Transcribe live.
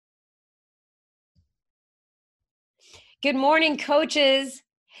Good morning, coaches.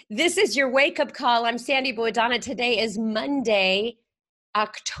 This is your wake-up call. I'm Sandy Boadana. Today is Monday,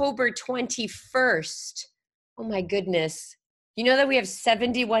 October 21st. Oh my goodness. You know that we have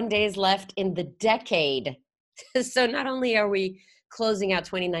 71 days left in the decade. So not only are we closing out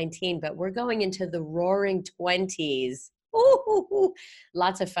 2019, but we're going into the roaring 20s. Ooh,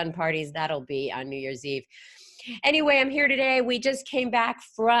 lots of fun parties that'll be on New Year's Eve. Anyway, I'm here today. We just came back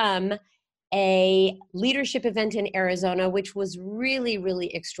from a leadership event in Arizona, which was really, really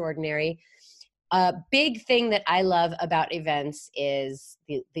extraordinary. A big thing that I love about events is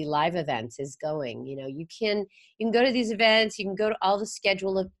the live events is going. You know, you can go to these events, you can go to all the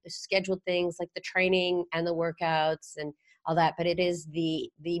scheduled things like the training and the workouts and all that, but it is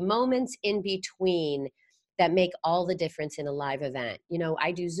the moments in between that make all the difference in a live event. You know,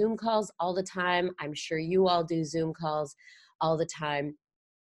 I do Zoom calls all the time. I'm sure you all do Zoom calls all the time.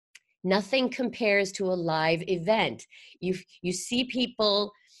 Nothing compares to a live event. You see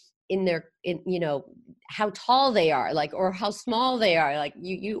people in how tall they are, like, or how small they are. Like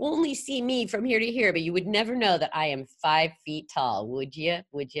you only see me from here to here, but you would never know that I am 5 feet tall. Would you?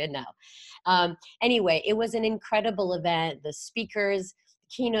 No. Anyway, it was an incredible event. The speakers,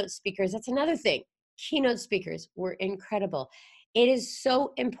 keynote speakers, that's another thing. Keynote speakers were incredible. It is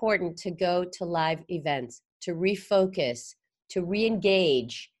so important to go to live events, to refocus, to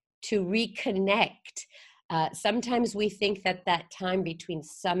re-engage, to reconnect. Sometimes we think that time between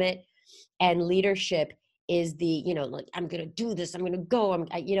summit and leadership is like, I'm going to do this, I'm going to go.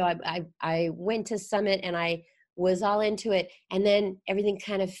 I went to summit and I was all into it, and then everything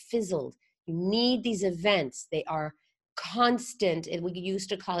kind of fizzled. You need these events. They are constant. And we used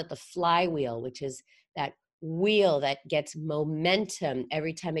to call it the flywheel, which is that wheel that gets momentum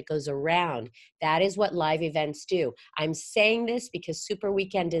every time it goes around. That is what live events do. I'm saying this because Super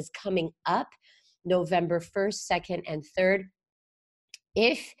Weekend is coming up November 1st, 2nd, and 3rd.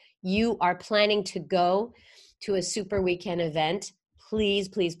 If you are planning to go to a Super Weekend event, please,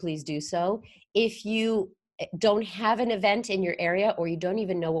 please, please do so. If you don't have an event in your area or you don't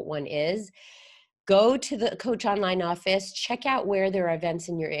even know what one is, go to the Coach Online office, check out where there are events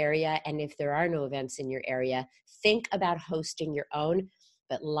in your area, and if there are no events in your area, think about hosting your own.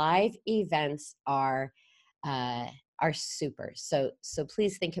 But live events are super. So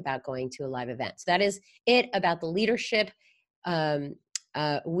please think about going to a live event. So that is it about the leadership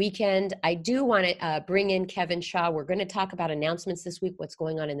weekend. I do want to bring in Kevin Shaw. We're going to talk about announcements this week, what's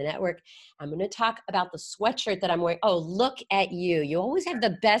going on in the network. I'm going to talk about the sweatshirt that I'm wearing. Oh, look at you. You always have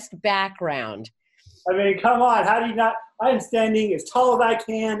the best background. I mean, come on. How do you not? I am standing as tall as I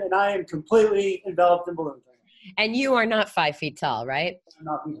can, and I am completely enveloped in balloons. And you are not 5 feet tall, right? I'm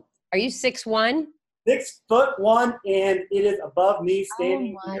not. Are you 6'1"? 6'1", and it is above me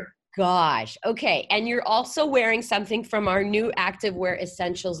standing Oh my here. gosh. Okay. And you're also wearing something from our new Activewear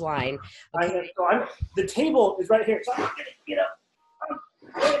Essentials line. Okay. The table is right here. So I'm going to get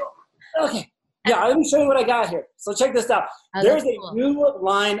up. Okay. Yeah, let me show you what I got here. So check this out. There's a new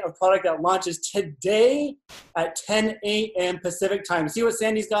line of product that launches today at 10 a.m. Pacific time. See what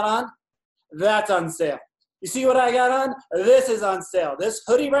Sandy's got on? That's on sale. You see what I got on? This is on sale. This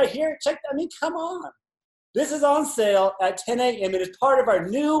hoodie right here, come on. This is on sale at 10 a.m. It is part of our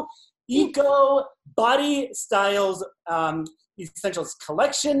new Eco Body Styles Essentials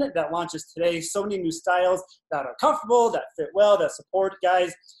collection that launches today. So many new styles that are comfortable, that fit well, that support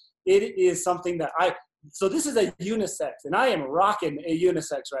guys. It is something that so this is a unisex, and I am rocking a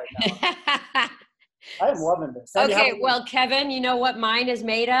unisex right now. I'm loving this. Sandy, okay, well, Kevin, you know what mine is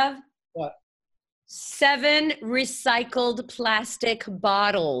made of? What? 7 recycled plastic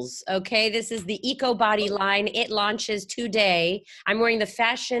bottles. Okay, this is the Eco Body line. It launches today. I'm wearing the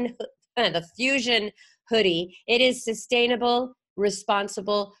Fusion hoodie. It is sustainable,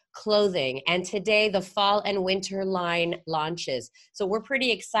 responsible clothing, and today the fall and winter line launches, so we're pretty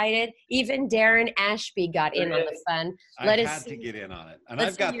excited. Even Darren Ashby got in on the fun. I had to get in on it, and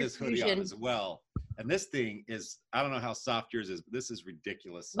I've got this hoodie on as well, and this thing is, I don't know how soft yours is, but this is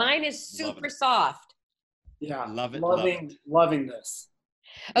ridiculous. Mine is super soft. Yeah, love it. Loving this.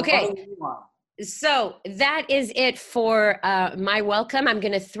 Okay, so that is it for my welcome. I'm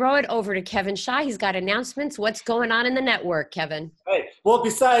going to throw it over to Kevin Shaw. He's got announcements. What's going on in the network, Kevin? Hey, well,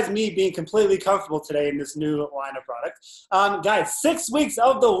 besides me being completely comfortable today in this new line of product, guys, 6 weeks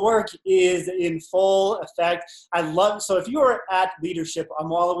of the work is in full effect. So if you were at leadership,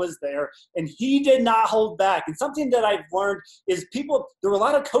 Amwala was there, and he did not hold back. And something that I've learned is there were a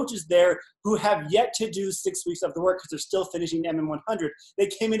lot of coaches there who have yet to do 6 weeks of the work because they're still finishing MM100. They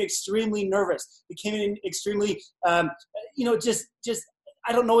came in extremely nervous. They came in extremely, just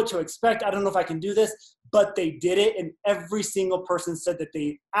I don't know what to expect. I don't know if I can do this, but they did it. And every single person said that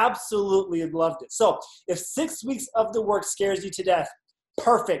they absolutely loved it. So if 6 weeks of the work scares you to death,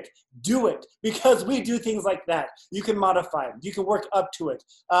 perfect. Do it, because we do things like that. You can modify them. You can work up to it.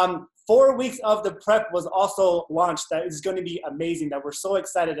 4 weeks of the prep was also launched. That is going to be amazing, that we're so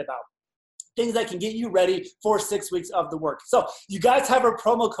excited about. Things that can get you ready for 6 weeks of the work. So you guys have a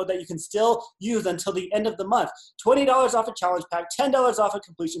promo code that you can still use until the end of the month. $20 off a challenge pack, $10 off a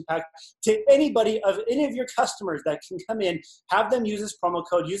completion pack. To anybody of any of your customers that can come in, have them use this promo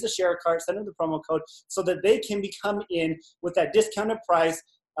code, use the share card, send them the promo code so that they can become in with that discounted price.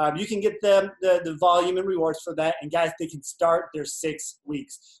 You can get them the volume and rewards for that. And guys, they can start their 6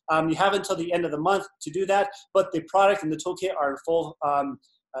 weeks. You have until the end of the month to do that, but the product and the toolkit are in full.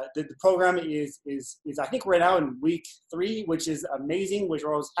 The program is I think right now in week 3, which is amazing, which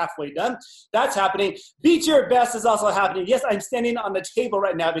we're almost halfway done. That's happening. Beat Your Best is also happening. Yes, I'm standing on the table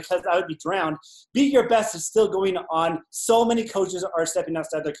right now because I would be drowned. Beat Your Best is still going on. So many coaches are stepping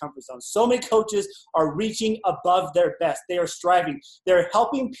outside their comfort zone. So many coaches are reaching above their best. They are striving. They're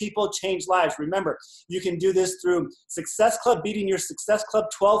helping people change lives. Remember, you can do this through Success Club, beating your Success Club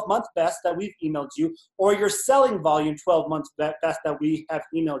 12-month best that we've emailed you, or your selling volume 12-month best that we have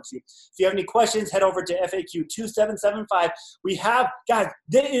emailed you. If you have any questions, head over to FAQ 2775. We have, guys,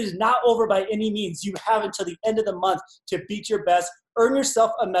 this is not over by any means. You have until the end of the month to beat your best, earn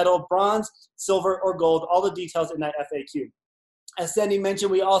yourself a medal, bronze, silver, or gold, all the details in that FAQ. As Sandy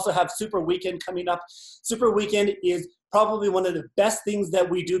mentioned, we also have Super Weekend coming up. Super Weekend is probably one of the best things that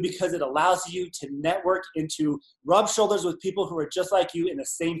we do because it allows you to network and to rub shoulders with people who are just like you in the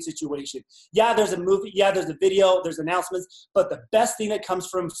same situation. Yeah, there's a movie, yeah, there's a video, there's announcements, but the best thing that comes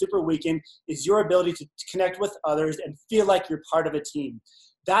from Super Weekend is your ability to connect with others and feel like you're part of a team.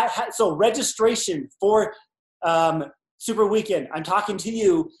 So registration for Super Weekend, I'm talking to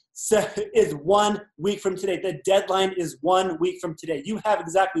you, is 1 week from today. The deadline is 1 week from today. You have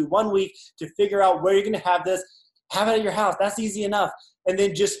exactly 1 week to figure out where you're going to have this. Have it at your house. That's easy enough. And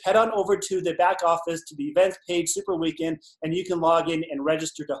then just head on over to the back office, to the events page, Super Weekend, and you can log in and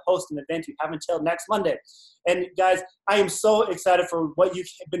register to host an event. You have until next Monday. And guys, I am so excited for what you've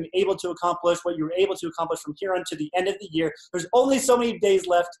been able to accomplish, what you were able to accomplish from here on to the end of the year. There's only so many days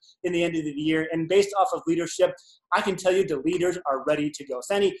left in the end of the year. And based off of leadership, I can tell you the leaders are ready to go.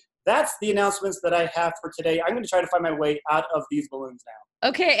 Sandy, that's the announcements that I have for today. I'm going to try to find my way out of these balloons now.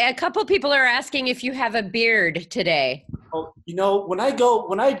 Okay, a couple people are asking if you have a beard today. Oh, you know, when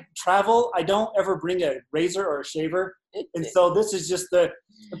I travel, I don't ever bring a razor or a shaver. And so this is just and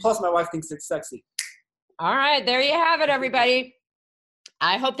plus my wife thinks it's sexy. All right, there you have it, everybody.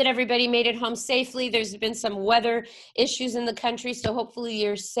 I hope that everybody made it home safely. There's been some weather issues in the country, so hopefully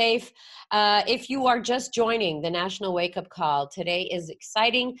you're safe. If you are just joining the National Wake Up Call, today is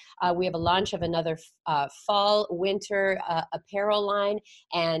exciting. We have a launch of another fall, winter apparel line,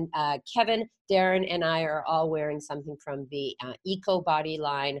 and Kevin, Darren, and I are all wearing something from the Eco Body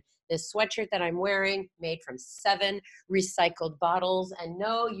line. This sweatshirt that I'm wearing, made from 7 recycled bottles, and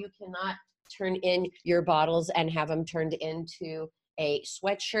no, you cannot turn in your bottles and have them turned into a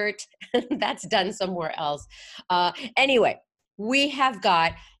sweatshirt. That's done somewhere else. Anyway, we have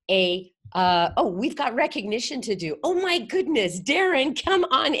got we've got recognition to do. Oh my goodness, Darren, come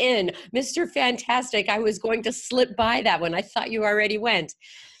on in. Mr. Fantastic. I was going to slip by that one. I thought you already went.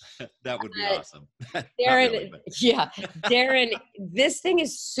 That would be awesome. Darren, really, yeah, Darren, this thing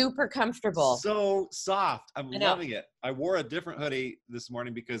is super comfortable. So soft. I'm loving it. I wore a different hoodie this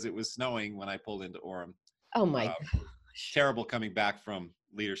morning because it was snowing when I pulled into Orem. Oh my God. Terrible coming back from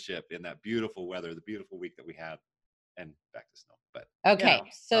leadership in that beautiful weather, the beautiful week that we had, and back to snow. But okay,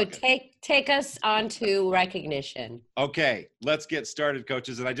 so take us on to recognition. Okay, let's get started,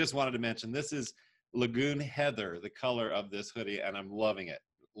 coaches. And I just wanted to mention, this is Lagoon Heather, the color of this hoodie, and I'm loving it.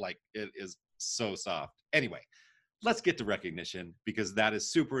 Like, it is so soft. Anyway, let's get to recognition because that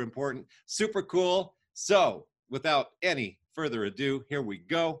is super important, super cool. So without any further ado, here we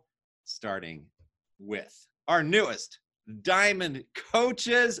go, starting with our newest Diamond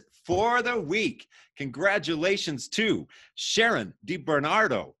Coaches for the week. Congratulations to Sharon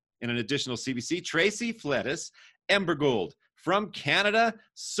DiBernardo in an additional CBC, Tracy Flettis, Ember Gould from Canada,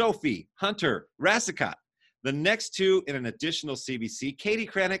 Sophie Hunter Rassicott. The next 2 in an additional CBC, Katie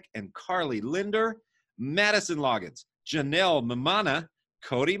Kranick and Carly Linder, Madison Loggins, Janelle Mamana,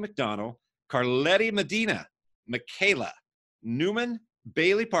 Cody McDonald, Carletti Medina, Michaela Newman,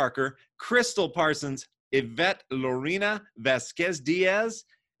 Bailey Parker, Crystal Parsons, Yvette Lorena Vasquez Diaz,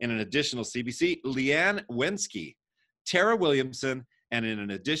 in an additional CBC, Leanne Wensky, Tara Williamson, and in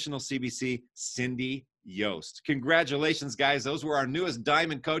an additional CBC, Cindy Yost. Congratulations, guys. Those were our newest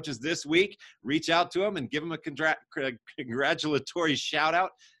Diamond coaches this week. Reach out to them and give them a congratulatory shout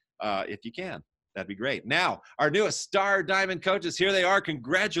out if you can. That'd be great. Now, our newest Star Diamond coaches, here they are.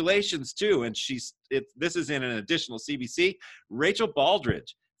 Congratulations, too. And this is in an additional CBC. Rachel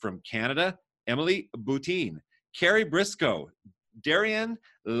Baldridge from Canada, Emily Boutine, Carrie Briscoe, Darian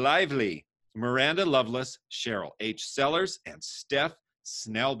Lively, Miranda Lovelace, Cheryl H. Sellers, and Steph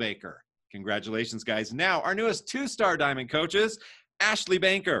Snellbaker. Congratulations, guys. Now, our newest 2-star Diamond coaches, Ashley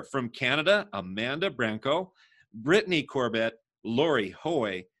Banker from Canada, Amanda Branco, Brittany Corbett, Lori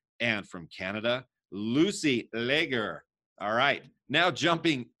Hoy, and from Canada, Lucy Lager. All right, now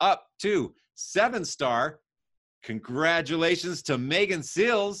jumping up to 7-star, congratulations to Megan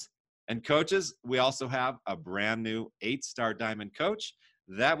Seals. And coaches, we also have a brand new 8-star Diamond coach.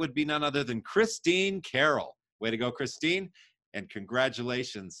 That would be none other than Christine Carroll. Way to go, Christine. And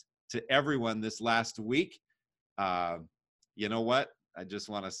congratulations to everyone this last week. You know what? I just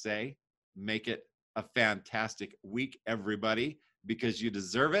want to say, make it a fantastic week, everybody, because you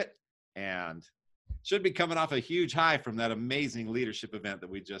deserve it. And should be coming off a huge high from that amazing leadership event that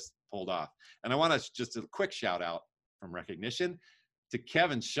we just pulled off. And I want to just a quick shout out from recognition to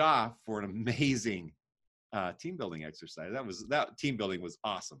Kevin Shaw for an amazing team building exercise. That team building was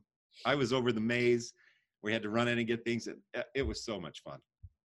awesome. I was over the maze. We had to run in and get things. It was so much fun.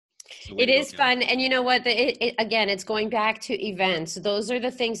 So it is fun. And you know what? Again, it's going back to events. Those are the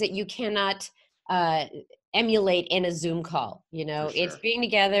things that you cannot emulate in a Zoom call. You know, For sure. It's being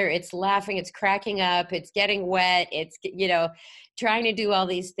together, it's laughing, it's cracking up, it's getting wet, it's, you know, trying to do all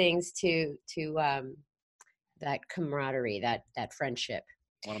these things to that camaraderie, that friendship.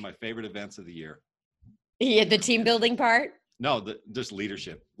 One of my favorite events of the year. Yeah, the team building part? No, just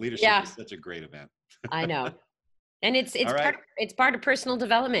leadership. Leadership is such a great event. I know. And it's right. part of personal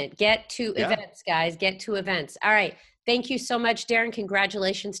development. Get to events, guys. Get to events. All right. Thank you so much, Darren.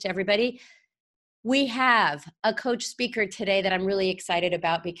 Congratulations to everybody. We have a coach speaker today that I'm really excited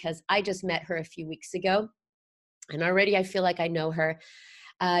about because I just met her a few weeks ago. And already I feel like I know her.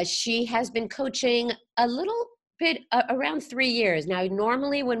 She has been coaching a little bit around 3 years. Now,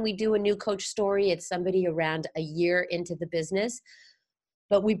 normally when we do a new coach story, it's somebody around a year into the business.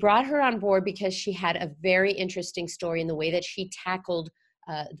 But we brought her on board because she had a very interesting story in the way that she tackled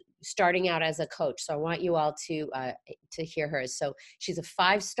starting out as a coach. So I want you all to hear hers. So she's a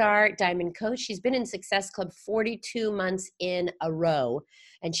 5-star Diamond coach. She's been in Success Club 42 months in a row.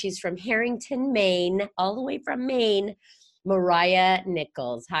 And she's from Harrington, Maine, all the way from Maine, Mariah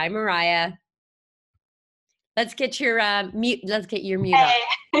Nichols. Hi, Mariah. Let's get your mute. Let's get your mute Hey.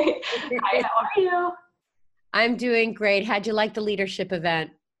 on. Hi, how are you? I'm doing great. How'd you like the leadership event?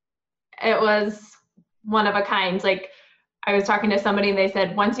 It was one of a kind. Like, I was talking to somebody and they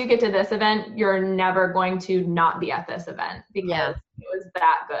said, once you get to this event, you're never going to not be at this event because it was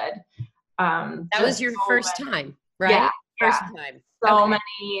that good. That was your first time, right? Yeah. First time. So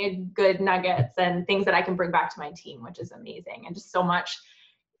many good nuggets and things that I can bring back to my team, which is amazing. And just so much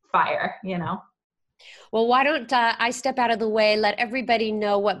fire, you know? Well, why don't I step out of the way, let everybody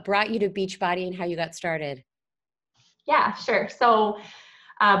know what brought you to Beachbody and how you got started. Yeah, sure. So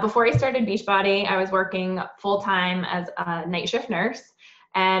before I started Beachbody, I was working full-time as a night shift nurse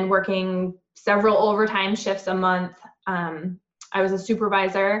and working several overtime shifts a month. I was a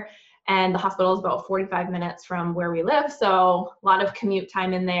supervisor and the hospital is about 45 minutes from where we live. So a lot of commute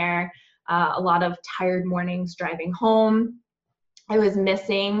time in there, a lot of tired mornings driving home. I was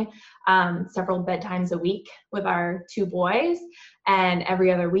missing several bedtimes a week with our 2 boys and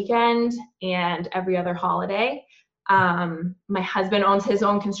every other weekend and every other holiday. My husband owns his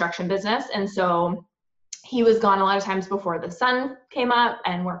own construction business. And so he was gone a lot of times before the sun came up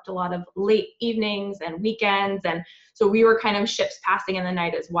and worked a lot of late evenings and weekends. And so we were kind of ships passing in the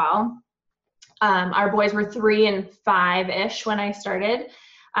night as well. Our boys were 3 and 5-ish when I started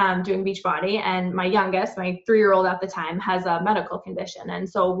doing Beachbody. And my youngest, my 3-year-old at the time, has a medical condition. And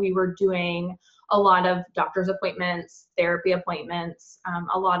so we were doing a lot of doctor's appointments, therapy appointments,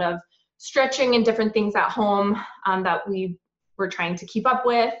 a lot of stretching and different things at home that we were trying to keep up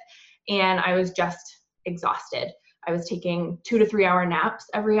with. And I was just exhausted. I was taking 2 to 3 hour naps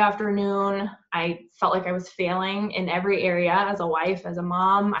every afternoon. I felt like I was failing in every area as a wife, as a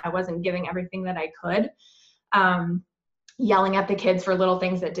mom. I wasn't giving everything that I could. Yelling at the kids for little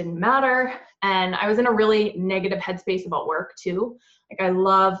things that didn't matter. And I was in a really negative headspace about work too. Like, I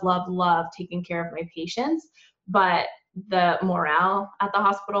love taking care of my patients, but the morale at the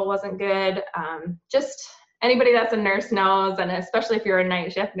hospital wasn't good. Just anybody that's a nurse knows, and especially if you're a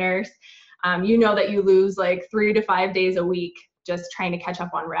night shift nurse, you know that you lose like 3 to 5 days a week just trying to catch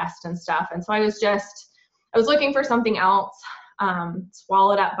up on rest and stuff. And so I was just I was looking for something else,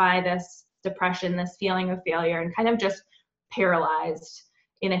 swallowed up by this depression, this feeling of failure, and kind of just paralyzed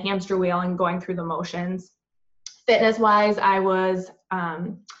in a hamster wheel and going through the motions. Fitness wise, I was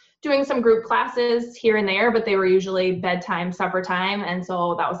doing some group classes here and there, but they were usually bedtime, supper time. And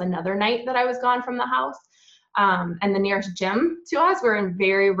so that was another night that I was gone from the house. And the nearest gym to us, we're in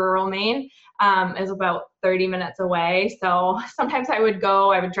very rural Maine, is about 30 minutes away. So sometimes I would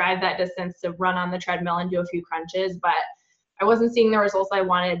drive that distance to run on the treadmill and do a few crunches, but I wasn't seeing the results I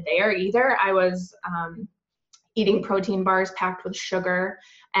wanted there either. I was eating protein bars packed with sugar,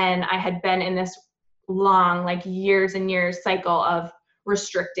 and I had been in this long, like years and years cycle of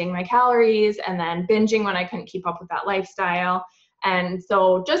restricting my calories and then binging when I couldn't keep up with that lifestyle. And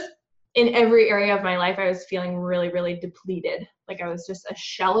so just in every area of my life, I was feeling really, really depleted. Like I was just a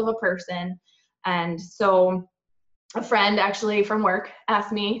shell of a person. And so a friend actually from work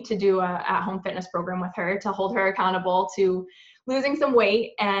asked me to do a at-home fitness program with her to hold her accountable to losing some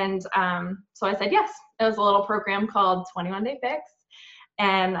weight. And so I said yes. It was a little program called 21 Day Fix.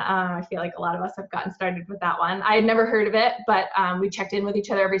 And I feel like a lot of us have gotten started with that one. I had never heard of it, but we checked in with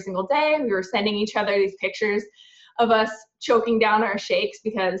each other every single day. We were sending each other these pictures of us choking down our shakes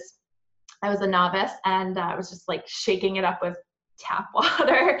because I was a novice and I was just like shaking it up with tap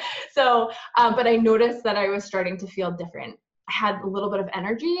water. So, but I noticed that I was starting to feel different. I had a little bit of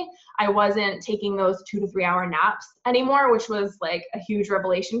energy. I wasn't taking those 2 to 3 hour naps anymore, which was like a huge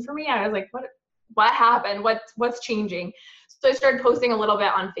revelation for me. I was like, what happened? What's changing? So I started posting a little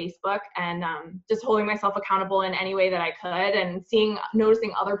bit on Facebook and just holding myself accountable in any way that I could, and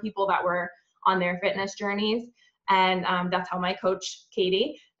noticing other people that were on their fitness journeys. And that's how my coach,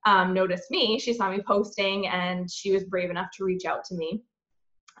 Katie, noticed me. She saw me posting and she was brave enough to reach out to me.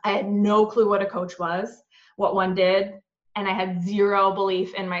 I had no clue what a coach was, what one did, and I had zero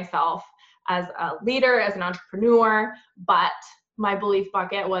belief in myself as a leader, as an entrepreneur, but my belief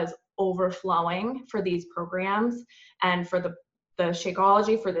bucket was overflowing for these programs and for the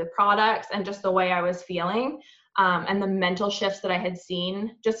Shakeology, for the products, and just the way I was feeling. And the mental shifts that I had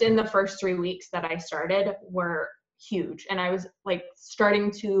seen just in the first 3 weeks that I started were huge. And I was like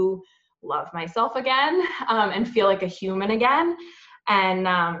starting to love myself again, and feel like a human again.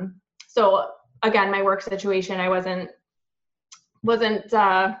 And so again, my work situation, I wasn't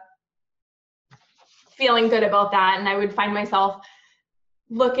feeling good about that. And I would find myself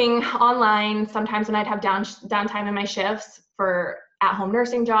looking online sometimes when I'd have downtime in my shifts for at-home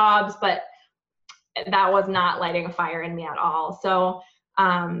nursing jobs, but that was not lighting a fire in me at all. So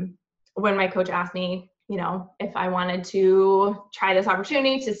when my coach asked me, if I wanted to try this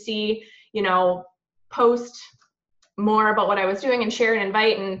opportunity to see, post more about what I was doing and share and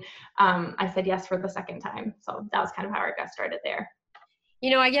invite, and I said yes for the second time. So that was kind of how I got started there.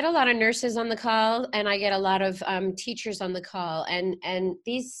 I get a lot of nurses on the call, and I get a lot of teachers on the call, and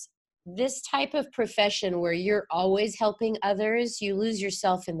this type of profession where you're always helping others, you lose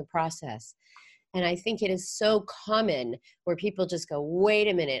yourself in the process. And I think it is so common where people just go, wait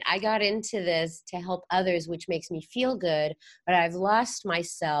a minute, I got into this to help others, which makes me feel good, but I've lost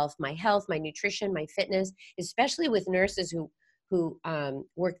myself, my health, my nutrition, my fitness, especially with nurses who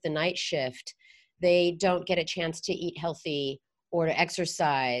work the night shift. They don't get a chance to eat healthy or to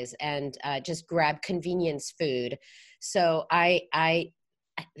exercise and just grab convenience food. So I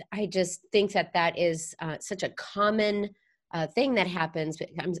just think that is such a common thing that happens.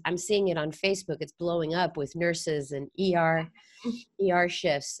 I'm seeing it on Facebook. It's blowing up with nurses and ER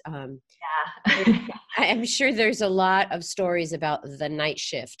shifts. Yeah. I'm sure there's a lot of stories about the night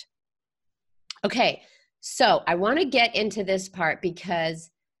shift. Okay, so I want to get into this part because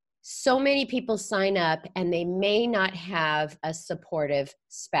so many people sign up and they may not have a supportive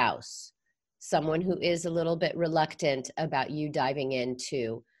spouse, someone who is a little bit reluctant about you diving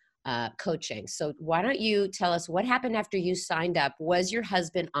into coaching. So why don't you tell us what happened after you signed up? Was your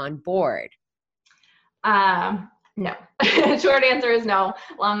husband on board? No. Short answer is no.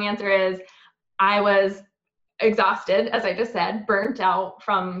 Long answer is I was exhausted, as I just said, burnt out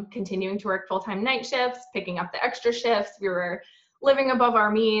from continuing to work full-time night shifts, picking up the extra shifts. We were living above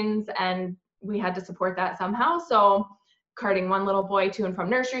our means and we had to support that somehow. So carting one little boy to and from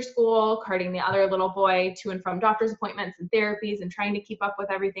nursery school, carting the other little boy to and from doctor's appointments and therapies, and trying to keep up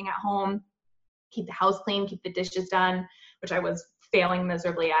with everything at home, keep the house clean, keep the dishes done, which I was failing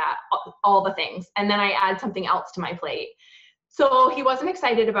miserably at, all the things. And then I add something else to my plate. So he wasn't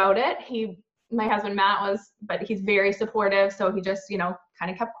excited about it. My husband, Matt, but he's very supportive. So he just, kind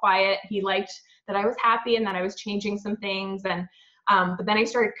of kept quiet. He liked that I was happy and that I was changing some things. And, but then I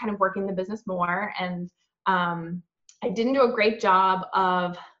started kind of working the business more, and I didn't do a great job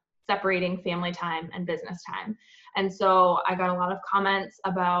of separating family time and business time. And so I got a lot of comments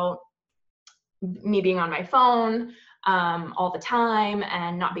about me being on my phone all the time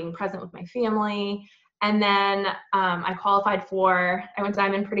and not being present with my family. And then I went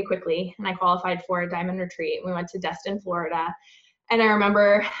diamond pretty quickly, and I qualified for a diamond retreat. We went to Destin, Florida. And I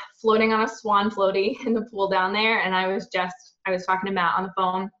remember floating on a swan floaty in the pool down there. And I was talking to Matt on the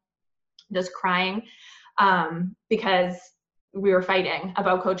phone, just crying because we were fighting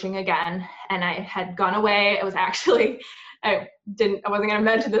about coaching again. And I had gone away. It was actually, I wasn't going to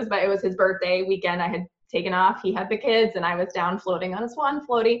mention this, but it was his birthday weekend. I had taken off. He had the kids, and I was down floating on a swan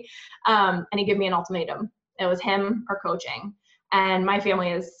floaty. And he gave me an ultimatum. It was him or coaching. And my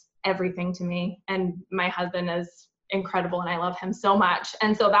family is everything to me. And my husband is incredible, and I love him so much.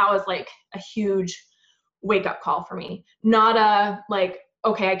 And so that was like a huge wake up call for me. Not a like,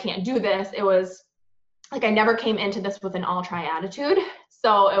 okay, I can't do this. It was like, I never came into this with an all try attitude.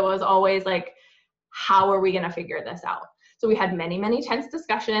 So it was always like, how are we going to figure this out? So we had many, many tense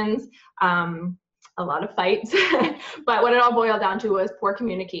discussions, a lot of fights, but what it all boiled down to was poor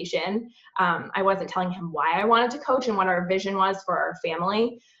communication. I wasn't telling him why I wanted to coach and what our vision was for our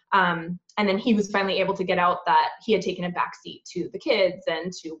family. And then he was finally able to get out that he had taken a backseat to the kids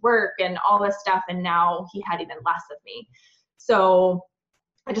and to work and all this stuff. And now he had even less of me. So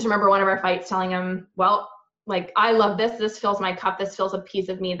I just remember one of our fights telling him, well, like, I love this. This fills my cup. This fills a piece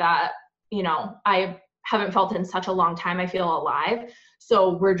of me that, you know, I haven't felt in such a long time. I feel alive.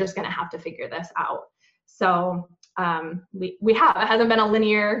 So we're just going to have to figure this out. So it hasn't been a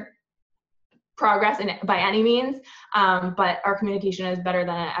linear progress by any means, but our communication is better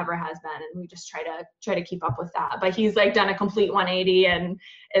than it ever has been, and we just try to keep up with that. But he's like done a complete 180 and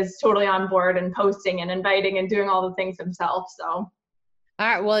is totally on board and posting and inviting and doing all the things himself. So all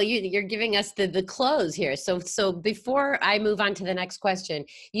right. Well, you're giving us the close here. So before I move on to the next question,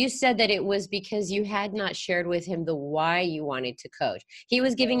 you said that it was because you had not shared with him the why you wanted to coach. He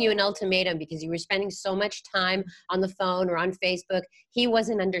was giving you an ultimatum because you were spending so much time on the phone or on Facebook. He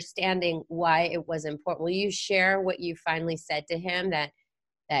wasn't understanding why it was important. Will you share what you finally said to him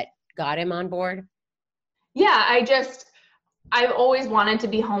that got him on board? Yeah, I've always wanted to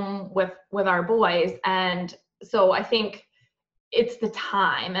be home with our boys. And so I think it's the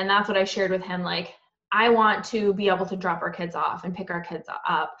time. And that's what I shared with him. Like, I want to be able to drop our kids off and pick our kids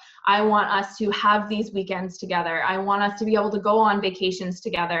up. I want us to have these weekends together. I want us to be able to go on vacations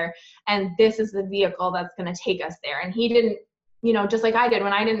together. And this is the vehicle that's going to take us there. And he didn't, you know, just like I did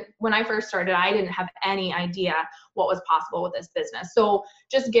when I first started, I didn't have any idea what was possible with this business. So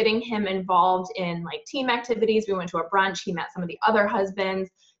just getting him involved in like team activities. We went to a brunch. He met some of the other husbands,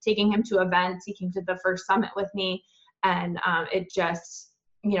 taking him to events. He came to the first summit with me. And it just,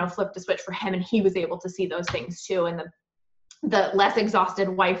 you know, flipped a switch for him, and he was able to see those things too, and the less exhausted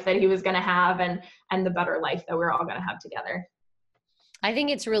wife that he was going to have, and the better life that we're all going to have together. I think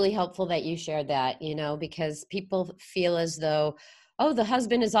it's really helpful that you shared that, you know, because people feel as though, oh, the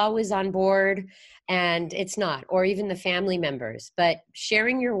husband is always on board, and it's not, or even the family members. But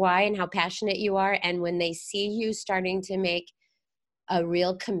sharing your why and how passionate you are, and when they see you starting to make a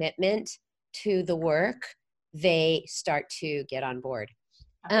real commitment to the work, they start to get on board.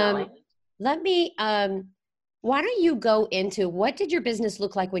 Why don't you go into, what did your business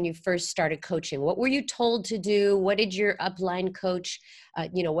look like when you first started coaching? What were you told to do? What did your upline coach,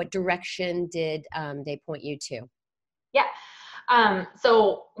 what direction did they point you to? Yeah.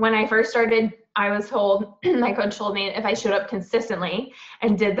 So when I first started, I was told, my coach told me if I showed up consistently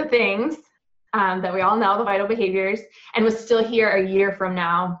and did the things that we all know, the vital behaviors, and was still here a year from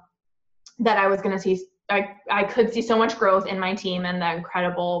now, that I was going to see, I could see so much growth in my team and the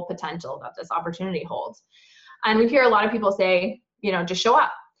incredible potential that this opportunity holds. And we hear a lot of people say, you know, just show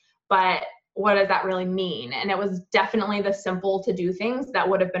up. But what does that really mean? And it was definitely the simple to do things that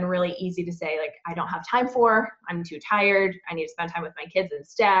would have been really easy to say, like, I don't have time for, I'm too tired, I need to spend time with my kids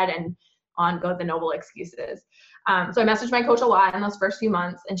instead, and on go the noble excuses. So I messaged my coach a lot in those first few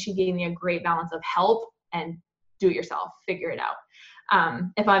months, and she gave me a great balance of help and do it yourself, figure it out.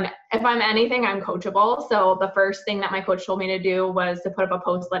 If I'm anything, I'm coachable. So the first thing that my coach told me to do was to put up a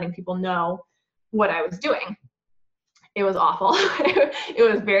post letting people know what I was doing. It was awful.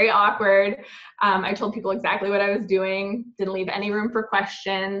 It was very awkward. I told people exactly what I was doing, didn't leave any room for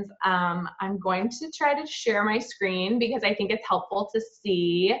questions. I'm going to try to share my screen because I think it's helpful to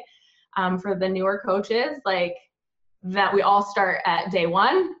see for the newer coaches, like, that we all start at day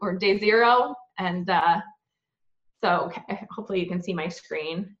 1 or day 0. And so hopefully you can see my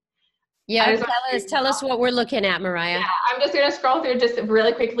screen. Yeah, tell us what we're looking at, Mariah. Yeah, I'm just gonna scroll through just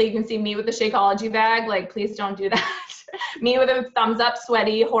really quickly. You can see me with the Shakeology bag. Like, please don't do that. Me with a thumbs up,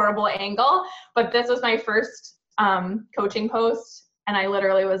 sweaty, horrible angle. But this was my first coaching post, and I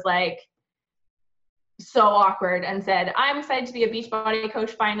literally was like so awkward and said, I'm excited to be a Beachbody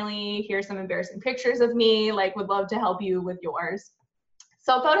coach finally. Here's some embarrassing pictures of me. Like, would love to help you with yours.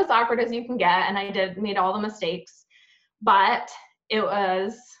 So about as awkward as you can get, and I made all the mistakes, but it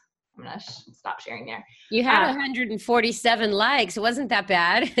was, I'm gonna stop sharing there. You had 147 likes. It wasn't that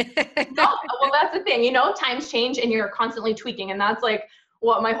bad. No, well, that's the thing, times change and you're constantly tweaking. And that's like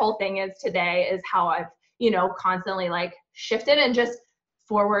what my whole thing is today, is how I've, constantly like shifted and just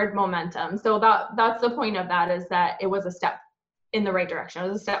forward momentum. So that's the point of that, is that it was a step in the right direction. It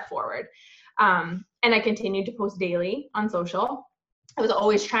was a step forward. And I continued to post daily on social. I was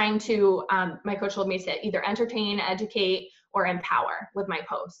always trying to, my coach told me to either entertain, educate, or empower with my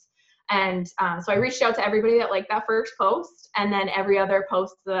posts. And so I reached out to everybody that liked that first post, and then every other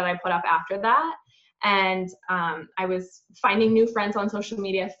post that I put up after that. And I was finding new friends on social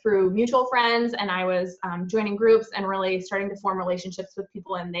media through mutual friends, and I was joining groups and really starting to form relationships with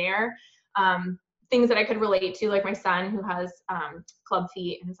people in there. Things that I could relate to, like my son who has club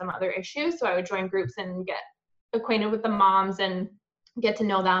feet and some other issues. So I would join groups and get acquainted with the moms and get to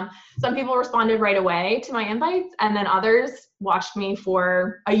know them. Some people responded right away to my invites, and then others watched me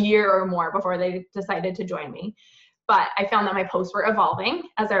for a year or more before they decided to join me. But I found that my posts were evolving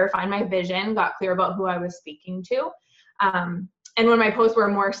as I refined my vision, got clear about who I was speaking to. And when my posts were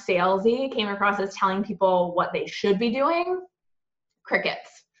more salesy, came across as telling people what they should be doing,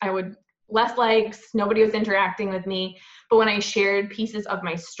 crickets. Less likes, nobody was interacting with me. But when I shared pieces of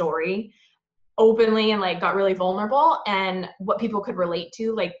my story openly and like got really vulnerable, and what people could relate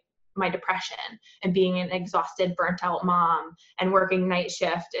to, like my depression and being an exhausted, burnt out mom and working night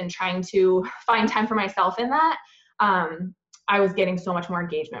shift and trying to find time for myself in that, I was getting so much more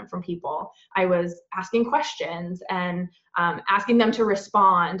engagement from people. I was asking questions and asking them to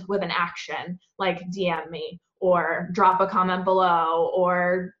respond with an action, like DM me or drop a comment below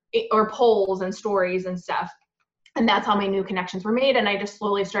or polls and stories and stuff. And that's how my new connections were made. And I just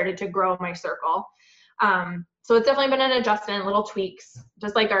slowly started to grow my circle. So it's definitely been an adjustment, little tweaks.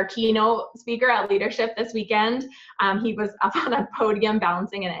 Just like our keynote speaker at Leadership this weekend, he was up on a podium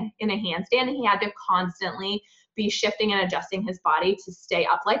balancing in a handstand, and he had to constantly be shifting and adjusting his body to stay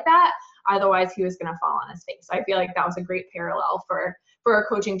up like that. Otherwise, he was going to fall on his face. So I feel like that was a great parallel for our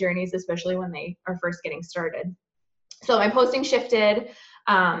coaching journeys, especially when they are first getting started. So my posting shifted,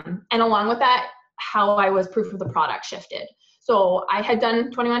 and along with that, how I was proof of the product shifted. So I had done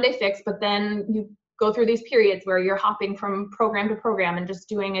 21 Day Fix, but then you go through these periods where you're hopping from program to program and just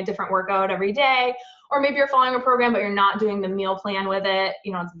doing a different workout every day, or maybe you're following a program, but you're not doing the meal plan with it.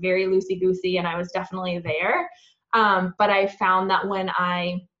 It's very loosey-goosey, and I was definitely there. But I found that when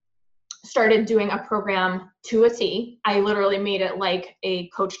I started doing a program to a T, I literally made it like a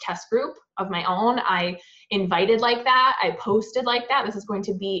coach test group of my own. I invited like that. I posted like that. This is going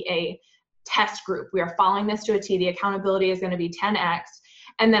to be a test group. We are following this to a T. The accountability is going to be 10x.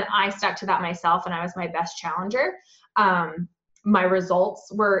 And then I stuck to that myself, and I was my best challenger. My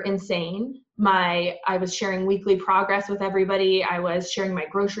results were insane. I was sharing weekly progress with everybody. I was sharing my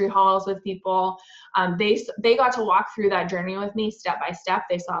grocery hauls with people. They got to walk through that journey with me step by step.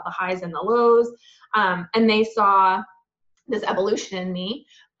 They saw the highs and the lows, and they saw this evolution in me.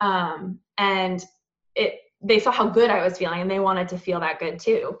 And they saw how good I was feeling, and they wanted to feel that good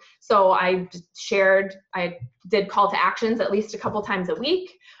too. So I did call to actions at least a couple times a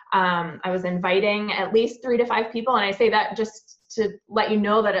week. I was inviting at least 3 to 5 people. And I say that just to let you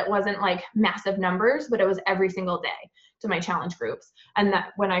know that it wasn't like massive numbers, but it was every single day to my challenge groups. And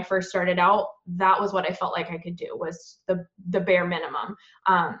that when I first started out, that was what I felt like I could do, was the bare minimum.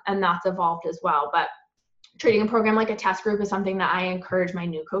 And that's evolved as well. But treating a program like a test group is something that I encourage my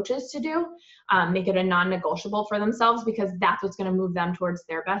new coaches to do. Make it a non-negotiable for themselves, because that's what's going to move them towards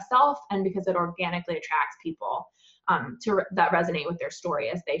their best self, and because it organically attracts people that resonate with their story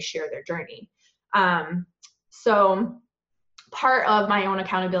as they share their journey. So part of my own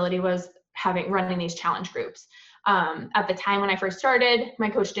accountability was running these challenge groups. At the time when I first started, my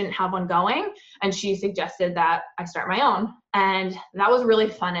coach didn't have one going, and she suggested that I start my own. And that was really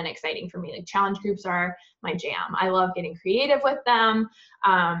fun and exciting for me. Like, challenge groups are my jam. I love getting creative with them.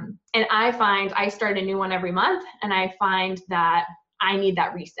 And I find I start a new one every month, and I find that I need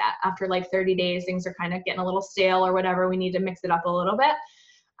that reset. After like 30 days, things are kind of getting a little stale or whatever. We need to mix it up a little bit.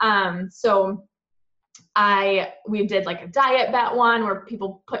 So we did like a diet bet one where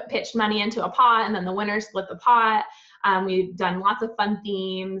people pitched money into a pot, and then the winner split the pot. We've done lots of fun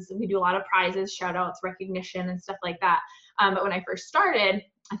themes. We do a lot of prizes, shout outs, recognition, and stuff like that. But when I first started,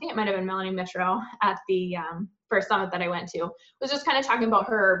 I think it might have been Melanie Mitro at the first summit that I went to, was just kind of talking about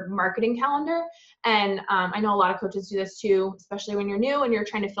her marketing calendar. And I know a lot of coaches do this too, especially when you're new and you're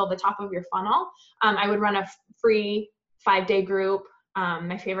trying to fill the top of your funnel. I would run a free 5-day group.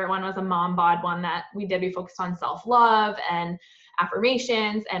 My favorite one was a mom bod one that we did. We focused on self-love and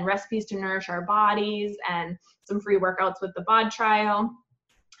affirmations and recipes to nourish our bodies, and some free workouts with the bod trial,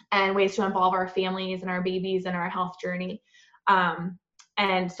 and ways to involve our families and our babies in our health journey.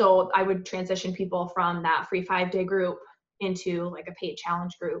 And so I would transition people from that free 5-day group into like a paid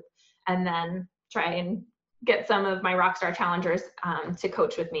challenge group, and then try and get some of my Rockstar challengers to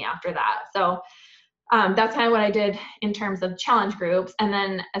coach with me after that. So that's kind of what I did in terms of challenge groups. And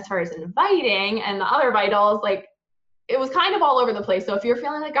then as far as inviting and the other vitals, like, it was kind of all over the place. So if you're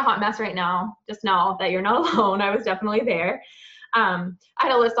feeling like a hot mess right now, just know that you're not alone. I was definitely there. I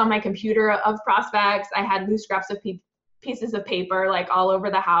had a list on my computer of prospects. I had loose scraps of pieces of paper like all over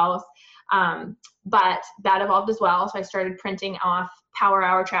the house. But that evolved as well. So I started printing off Power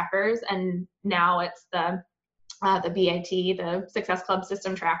Hour trackers, and now it's the BIT, the Success Club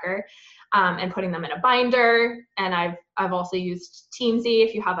System Tracker, and putting them in a binder. And I've also used Teamsy.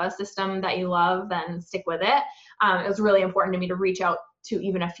 If you have a system that you love, then stick with it. It was really important to me to reach out to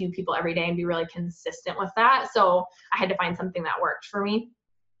even a few people every day and be really consistent with that. So I had to find something that worked for me.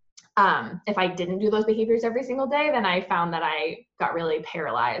 If I didn't do those behaviors every single day, then I found that I got really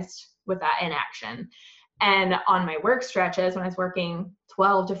paralyzed with that inaction. And on my work stretches, when I was working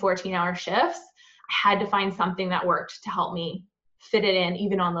 12 to 14-hour shifts, I had to find something that worked to help me fit it in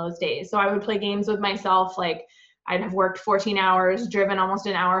even on those days. So I would play games with myself. Like, I'd have worked 14 hours, driven almost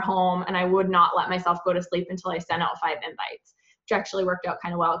an hour home, and I would not let myself go to sleep until I sent out 5 invites, which actually worked out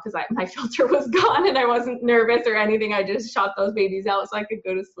kind of well because my filter was gone and I wasn't nervous or anything. I just shot those babies out so I could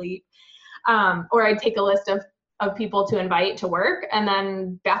go to sleep. Or I'd take a list of people to invite to work, and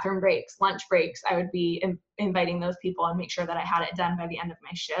then bathroom breaks, lunch breaks, I would be inviting those people and make sure that I had it done by the end of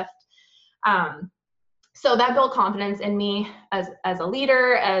my shift. So that built confidence in me as a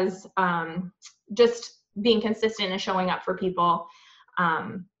leader, as just being consistent and showing up for people.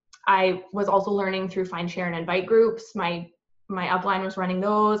 I was also learning through Find, Share, and Invite groups. My upline was running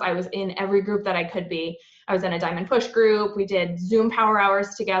those. I was in every group that I could be. I was in a Diamond Push group. We did Zoom Power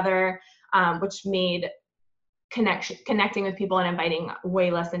Hours together, which made connecting with people and inviting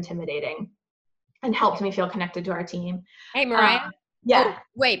way less intimidating and helped me feel connected to our team. Hey, Mariah. Yeah. Oh,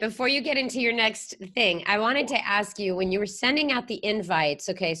 wait, before you get into your next thing, I wanted to ask you, when you were sending out the invites,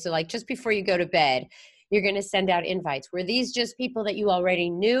 okay, so like just before you go to bed, you're going to send out invites. Were these just people that you already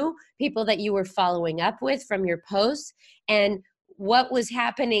knew, people that you were following up with from your posts? And what was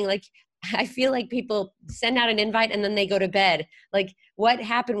happening? Like, I feel like people send out an invite and then they go to bed. Like, what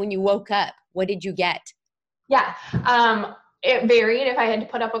happened when you woke up? What did you get? Yeah. It varied. If I had to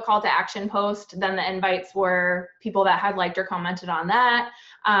put up a call to action post, then the invites were people that had liked or commented on that.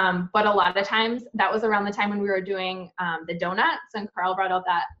 But a lot of times that was around the time when we were doing the donuts, and Carl brought out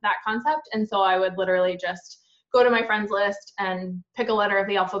that concept. And so I would literally just go to my friends list and pick a letter of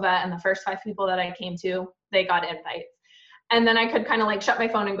the alphabet, and the first 5 people that I came to, they got invites. And then I could kind of like shut my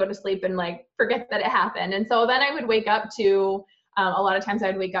phone and go to sleep and like forget that it happened. And so then I would wake up to, a lot of times I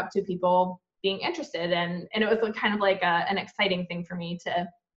would wake up to people being interested, and it was kind of like an exciting thing for me to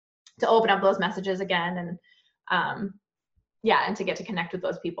open up those messages again, and and to get to connect with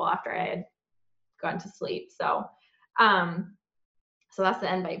those people after I had gone to sleep. So so that's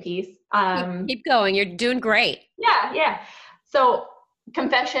the invite piece. Keep going. You're doing great. Yeah. So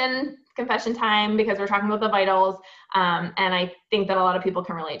confession time, because we're talking about the vitals, and I think that a lot of people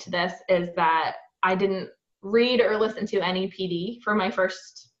can relate to this, is that I didn't read or listen to any PD for my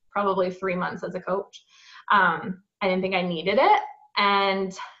first probably 3 months as a coach. I didn't think I needed it.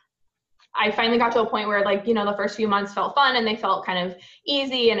 And I finally got to a point where, like, the first few months felt fun and they felt kind of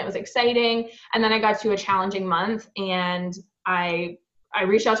easy and it was exciting. And then I got to a challenging month, and I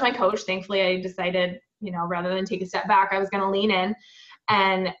reached out to my coach. Thankfully, I decided, rather than take a step back, I was going to lean in,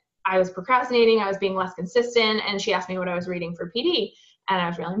 and I was procrastinating. I was being less consistent. And she asked me what I was reading for PD, and I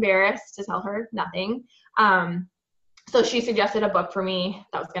was really embarrassed to tell her nothing. So she suggested a book for me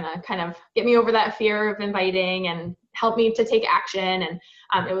that was going to kind of get me over that fear of inviting and help me to take action.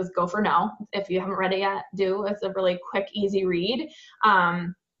 And it was Go for No. If you haven't read it yet, do. It's a really quick, easy read.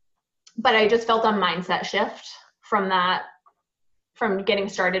 But I just felt a mindset shift from getting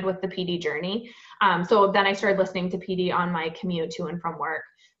started with the PD journey. So then I started listening to PD on my commute to and from work,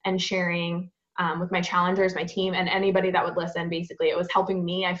 and sharing with my challengers, my team, and anybody that would listen. Basically, it was helping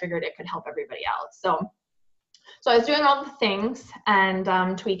me. I figured it could help everybody else. So So I was doing all the things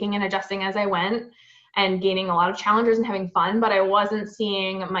and tweaking and adjusting as I went and gaining a lot of challengers and having fun, but I wasn't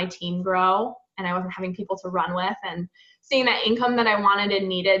seeing my team grow and I wasn't having people to run with and seeing that income that I wanted and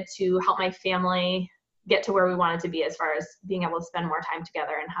needed to help my family get to where we wanted to be as far as being able to spend more time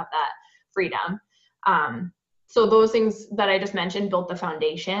together and have that freedom. So those things that I just mentioned built the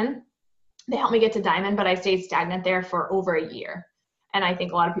foundation. They helped me get to Diamond, but I stayed stagnant there for over a year. And I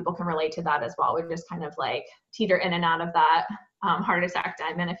think a lot of people can relate to that as well. We just kind of like teeter in and out of that heart attack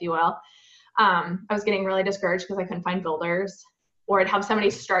Diamond, if you will. I was getting really discouraged because I couldn't find builders, or I'd have somebody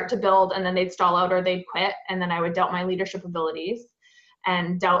start to build and then they'd stall out or they'd quit. And then I would doubt my leadership abilities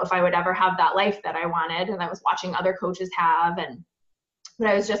and doubt if I would ever have that life that I wanted. And I was watching other coaches have, but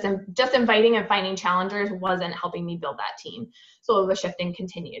I was just inviting and finding challengers wasn't helping me build that team. So the shifting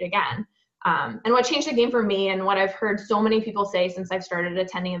continued again. And what changed the game for me, and what I've heard so many people say since I've started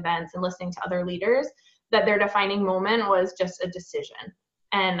attending events and listening to other leaders, that their defining moment was just a decision.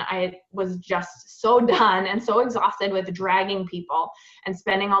 And I was just so done and so exhausted with dragging people and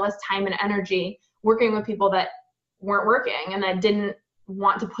spending all this time and energy working with people that weren't working and that didn't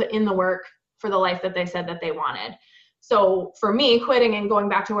want to put in the work for the life that they said that they wanted. So for me, quitting and going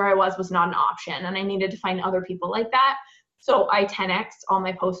back to where I was not an option. And I needed to find other people like that. So I 10x'd all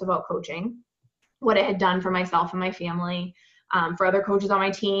my posts about coaching, what it had done for myself and my family, for other coaches on my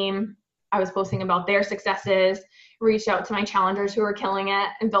team. I was posting about their successes, reached out to my challengers who were killing it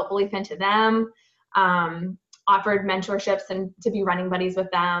and built belief into them, offered mentorships and to be running buddies with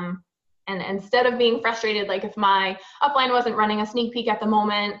them. And instead of being frustrated, like if my upline wasn't running a sneak peek at the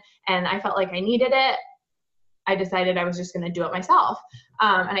moment and I felt like I needed it, I decided I was just going to do it myself.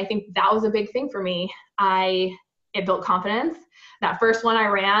 And I think that was a big thing for me. It built confidence. That first one I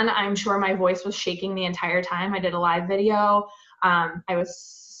ran, I'm sure my voice was shaking the entire time. I did a live video. I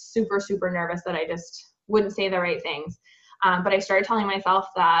was super, super nervous that I just wouldn't say the right things. But I started telling myself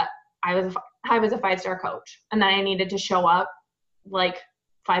that I was a 5-star coach and that I needed to show up like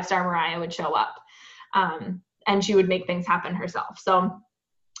 5-star Mariah would show up. And she would make things happen herself. So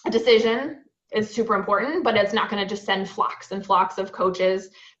a decision is super important, but it's not going to just send flocks and flocks of coaches,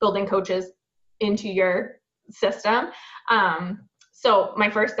 building coaches into your system. So my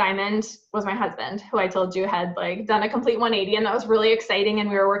first diamond was my husband, who I told you had like done a complete 180, and that was really exciting. And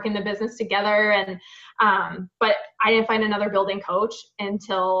we were working the business together. And, but I didn't find another building coach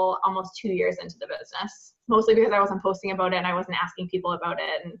until almost 2 years into the business, mostly because I wasn't posting about it and I wasn't asking people about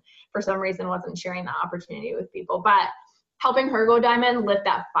it. And for some reason wasn't sharing that opportunity with people, but helping her go diamond lit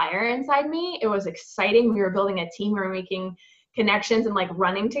that fire inside me. It was exciting. We were building a team. We were making connections and like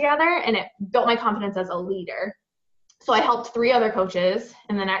running together, and it built my confidence as a leader. So I helped 3 other coaches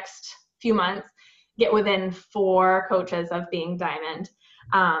in the next few months get within 4 coaches of being diamond.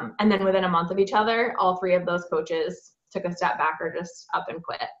 And then within a month of each other, all 3 of those coaches took a step back or just up and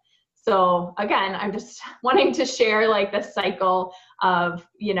quit. So again, I'm just wanting to share like the cycle of,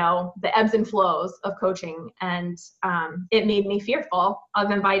 you know, the ebbs and flows of coaching. And it made me fearful of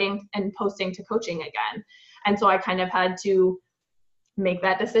inviting and posting to coaching again. And so I kind of had to make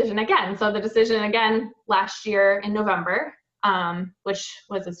that decision again. So the decision again last year in November, which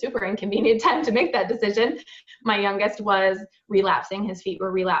was a super inconvenient time to make that decision. My youngest was relapsing. His feet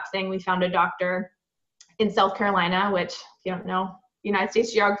were relapsing. We found a doctor in South Carolina, which, if you don't know United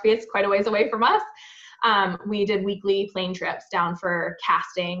States geography, it's quite a ways away from us. We did weekly plane trips down for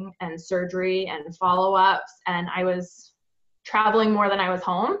casting and surgery and follow-ups. And I was traveling more than I was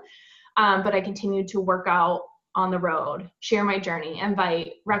home. But I continued to work out on the road, share my journey,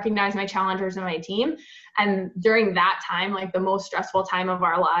 invite, recognize my challengers and my team. And during that time, like the most stressful time of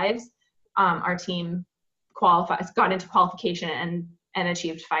our lives, our team got into qualification and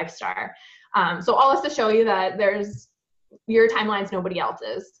achieved 5-star. So all this to show you that your timeline's nobody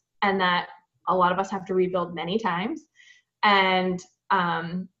else's, and that a lot of us have to rebuild many times, and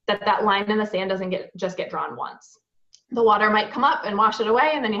that line in the sand doesn't just get drawn once. The water might come up and wash it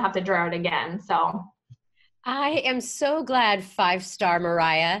away, and then you have to draw it again. So I am so glad, 5-star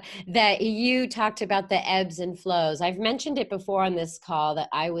Mariah, that you talked about the ebbs and flows. I've mentioned it before on this call that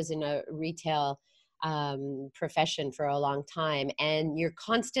I was in a retail profession for a long time, and you're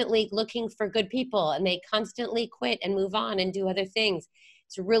constantly looking for good people, and they constantly quit and move on and do other things.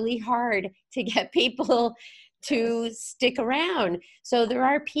 It's really hard to get people to stick around. So there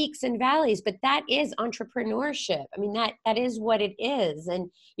are peaks and valleys, but that is entrepreneurship. I mean, that is what it is. And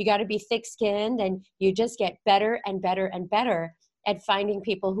you got to be thick-skinned, and you just get better and better and better at finding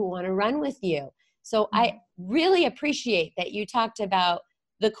people who want to run with you. So I really appreciate that you talked about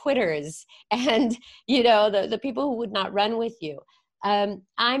the quitters and, you know, the people who would not run with you.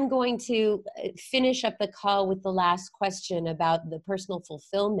 I'm going to finish up the call with the last question about the personal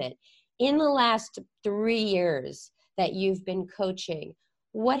fulfillment. In the last 3 years that you've been coaching,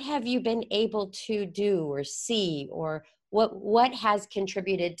 what have you been able to do or see, or what has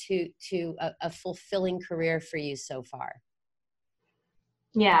contributed to a fulfilling career for you so far?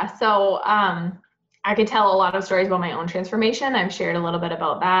 Yeah, so I could tell a lot of stories about my own transformation. I've shared a little bit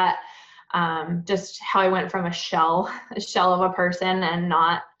about that. Just how I went from a shell of a person and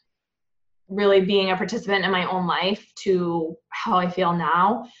not really being a participant in my own life to how I feel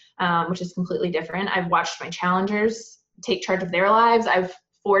now, which is completely different. I've watched my challengers take charge of their lives. I've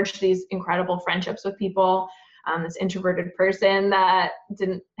forged these incredible friendships with people. This introverted person that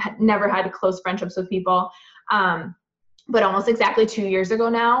never had close friendships with people. But almost exactly 2 years ago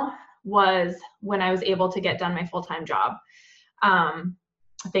now was when I was able to get done my full-time job,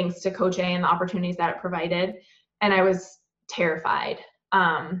 thanks to Coach A and the opportunities that it provided. And I was terrified.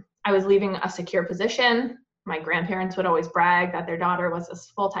 I was leaving a secure position. My grandparents would always brag that their daughter was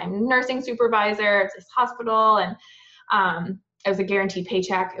this full-time nursing supervisor at this hospital, and it was a guaranteed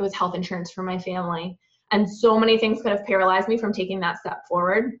paycheck. It was health insurance for my family. And so many things could have paralyzed me from taking that step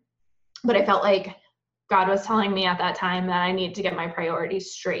forward. But I felt like God was telling me at that time that I need to get my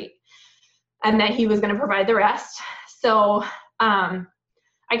priorities straight and that he was going to provide the rest. So I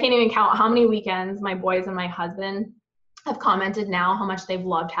can't even count how many weekends my boys and my husband have commented now how much they've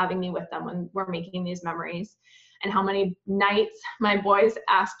loved having me with them when we're making these memories, and how many nights my boys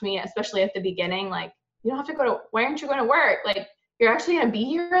asked me, especially at the beginning, like, you don't have to go to, why aren't you going to work? Like, you're actually going to be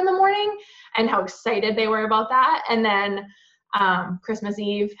here in the morning, and how excited they were about that. And then Christmas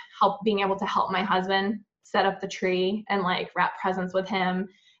Eve, being able to help my husband set up the tree and like wrap presents with him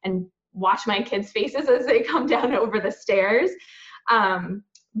and watch my kids' faces as they come down over the stairs.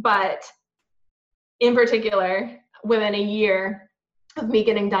 But in particular, within a year of me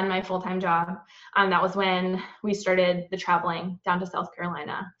getting done my full-time job, that was when we started the traveling down to South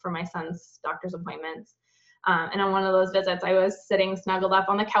Carolina for my son's doctor's appointments. And on one of those visits, I was sitting snuggled up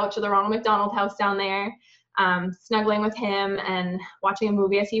on the couch of the Ronald McDonald House down there, snuggling with him and watching a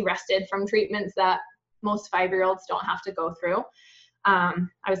movie as he rested from treatments that most 5-year-olds don't have to go through. I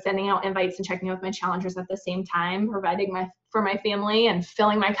was sending out invites and checking in with my challengers at the same time, providing for my family and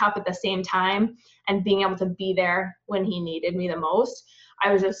filling my cup at the same time, and being able to be there when he needed me the most.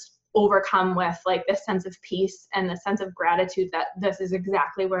 I was just overcome with like this sense of peace and the sense of gratitude that this is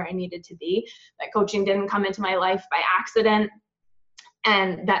exactly where I needed to be, that coaching didn't come into my life by accident.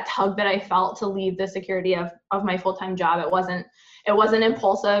 And that tug that I felt to leave the security of my full-time job, it wasn't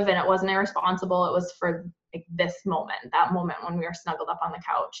impulsive and it wasn't irresponsible. It was for like this moment, that moment when we were snuggled up on the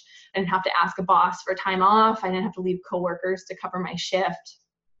couch. I didn't have to ask a boss for time off. I didn't have to leave coworkers to cover my shift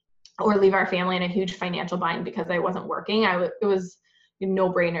or leave our family in a huge financial bind because I wasn't working. It was a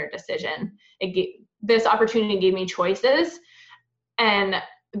no-brainer decision. This opportunity gave me choices and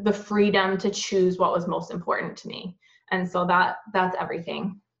the freedom to choose what was most important to me. And so that's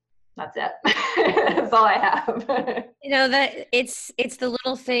everything. That's it. That's all I have. You know, that it's the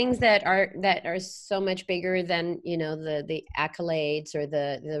little things that are so much bigger than, you know, the accolades or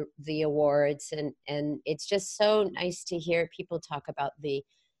the awards, and it's just so nice to hear people talk about the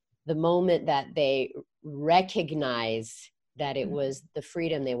moment that they recognize that it was the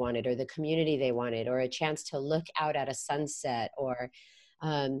freedom they wanted, or the community they wanted, or a chance to look out at a sunset, or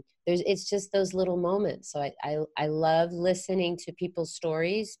it's just those little moments. So I love listening to people's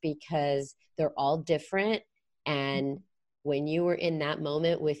stories because they're all different. And when you were in that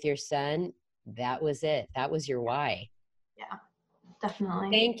moment with your son, that was it. That was your why. Yeah, definitely.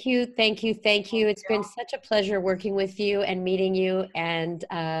 Thank you. Thank you. Thank you. It's been such a pleasure working with you and meeting you. And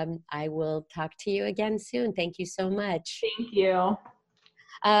I will talk to you again soon. Thank you so much. Thank you.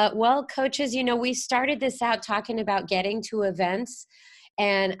 Well, coaches, you know, we started this out talking about getting to events.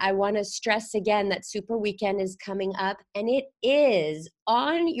 And I want to stress again that Super Weekend is coming up, and it is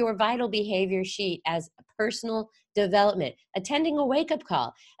on your vital behavior sheet as a personal development, attending a wake-up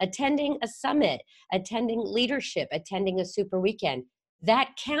call, attending a summit, attending leadership, attending a Super Weekend. That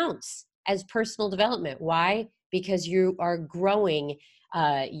counts as personal development. Why? Because you are growing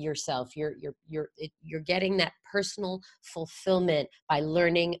yourself. You're getting that personal fulfillment by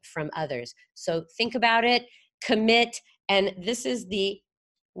learning from others. So think about it, commit. And this is the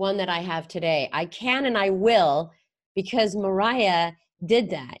one that I have today. I can and I will, because Mariah did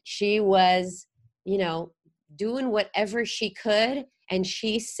that. She was, you know, doing whatever she could, and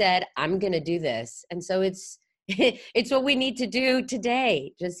she said, I'm going to do this. And so it's what we need to do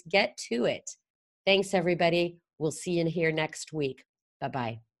today. Just get to it. Thanks, everybody. We'll see you here next week.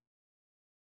 Bye-bye.